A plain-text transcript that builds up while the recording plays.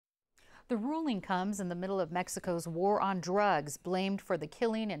The ruling comes in the middle of Mexico's war on drugs, blamed for the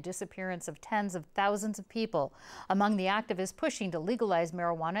killing and disappearance of tens of thousands of people. Among the activists pushing to legalize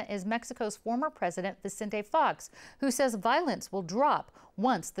marijuana is Mexico's former president, Vicente Fox, who says violence will drop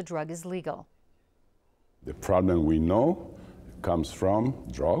once the drug is legal. The problem we know comes from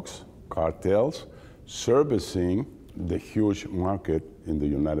drugs, cartels, servicing the huge market in the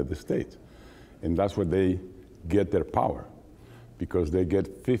United States. And that's where they get their power, because they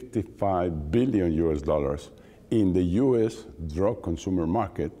get $55 billion in the US drug consumer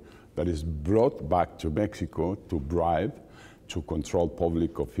market that is brought back to Mexico to bribe, to control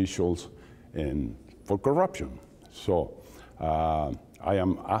public officials, and for corruption. So I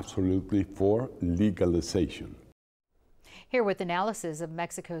am absolutely for legalization. Here with analysis of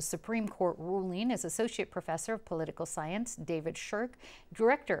Mexico's Supreme Court ruling is Associate Professor of Political Science David Shirk,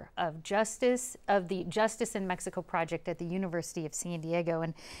 Director of the Justice in Mexico Project at the University of San Diego.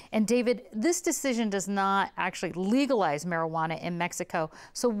 And David, this decision does not actually legalize marijuana in Mexico.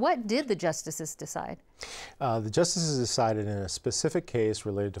 So what did the justices decide? The justices decided in a specific case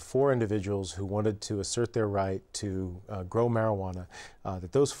related to 4 individuals who wanted to assert their right to grow marijuana,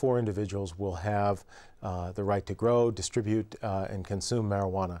 that those 4 individuals will have the right to grow, distribute, and consume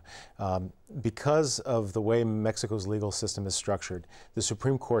marijuana. Because of the way Mexico's legal system is structured, the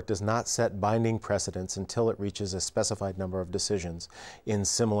Supreme Court does not set binding precedents until it reaches a specified number of decisions in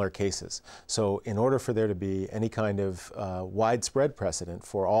similar cases. So in order for there to be any kind of widespread precedent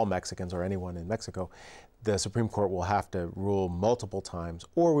for all Mexicans or anyone in Mexico, the Supreme Court will have to rule multiple times,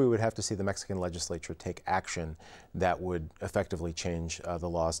 or we would have to see the Mexican legislature take action that would effectively change the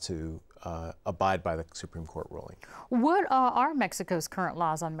laws to abide by the Supreme Court ruling. What are Mexico's current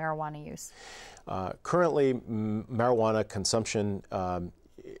laws on marijuana use? Currently, marijuana consumption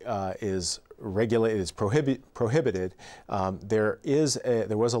is regulated, is prohibited. There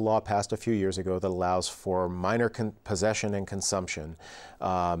was a law passed a few years ago that allows for minor possession and consumption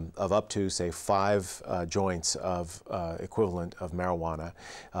of up to, say, 5 joints of equivalent of marijuana.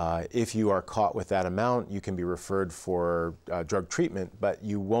 If you are caught with that amount, you can be referred for drug treatment, but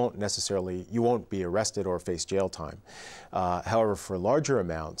you won't be arrested or face jail time. However, for larger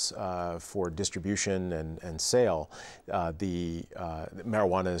amounts, for distribution and sale, the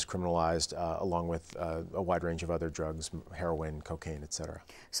marijuana is criminalized along with a wide range of other drugs, heroin, cocaine, etc.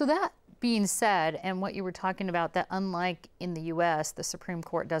 So that being said, and what you were talking about, that unlike in the U.S., the Supreme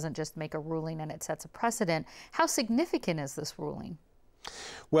Court doesn't just make a ruling and it sets a precedent, how significant is this ruling?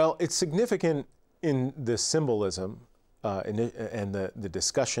 Well, it's significant in the symbolism and the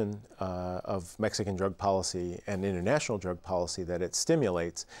discussion of Mexican drug policy and international drug policy that it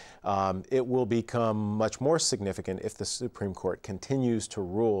stimulates. It will become much more significant if the Supreme Court continues to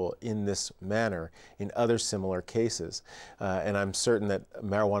rule in this manner in other similar cases. And I'm certain that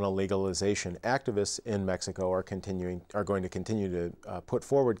marijuana legalization activists in Mexico are going to continue to put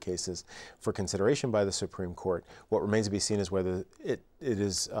forward cases for consideration by the Supreme Court. What remains to be seen is whether it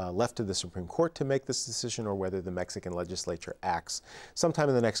is left to the Supreme Court to make this decision, or whether the Mexican legislature acts sometime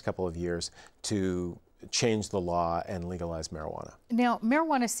in the next couple of years to change the law and legalize marijuana. Now,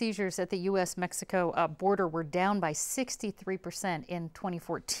 marijuana seizures at the U.S.-Mexico border were down by 63% in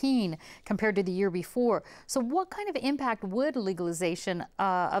 2014 compared to the year before. So what kind of impact would legalization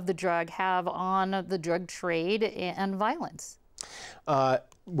of the drug have on the drug trade and violence?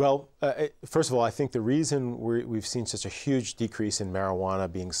 Well, first of all, I think the reason we've seen such a huge decrease in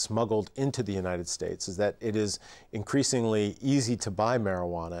marijuana being smuggled into the United States is that it is increasingly easy to buy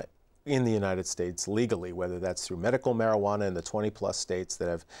marijuana in the United States legally, whether that's through medical marijuana in the 20-plus states that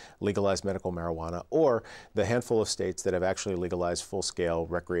have legalized medical marijuana, or the handful of states that have actually legalized full-scale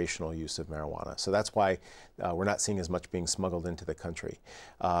recreational use of marijuana. So that's why we're not seeing as much being smuggled into the country.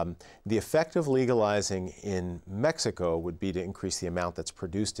 The effect of legalizing in Mexico would be to increase the amount that's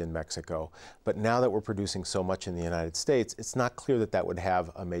produced in Mexico. But now that we're producing so much in the United States, it's not clear that that would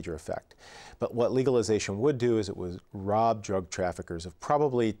have a major effect. But what legalization would do is it would rob drug traffickers of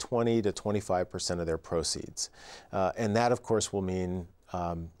probably 20 to 25% of their proceeds. And that, of course, will mean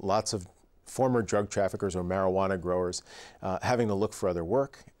lots of former drug traffickers or marijuana growers having to look for other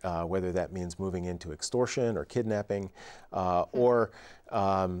work, whether that means moving into extortion or kidnapping or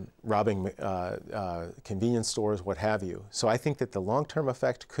robbing convenience stores, what have you. So I think that the long-term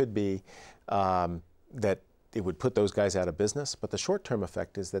effect could be that it would put those guys out of business, but the short-term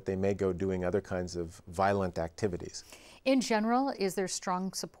effect is that they may go doing other kinds of violent activities. In general, is there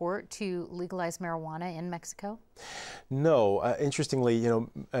strong support to legalize marijuana in Mexico? No. Interestingly, you know,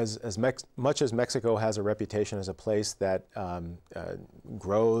 as much as Mexico has a reputation as a place that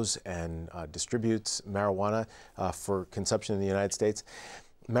grows and distributes marijuana for consumption in the United States,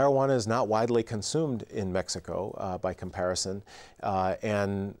 marijuana is not widely consumed in Mexico by comparison,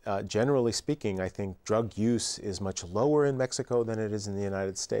 and generally speaking, I think drug use is much lower in Mexico than it is in the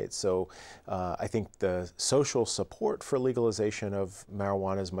United States. So I think the social support for legalization of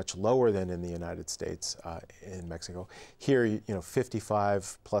marijuana is much lower than in the United States in Mexico. Here,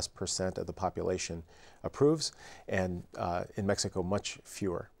 55+% of the population approves, and in Mexico, much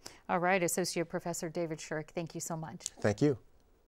fewer. All right, Associate Professor David Shirk, thank you so much. Thank you.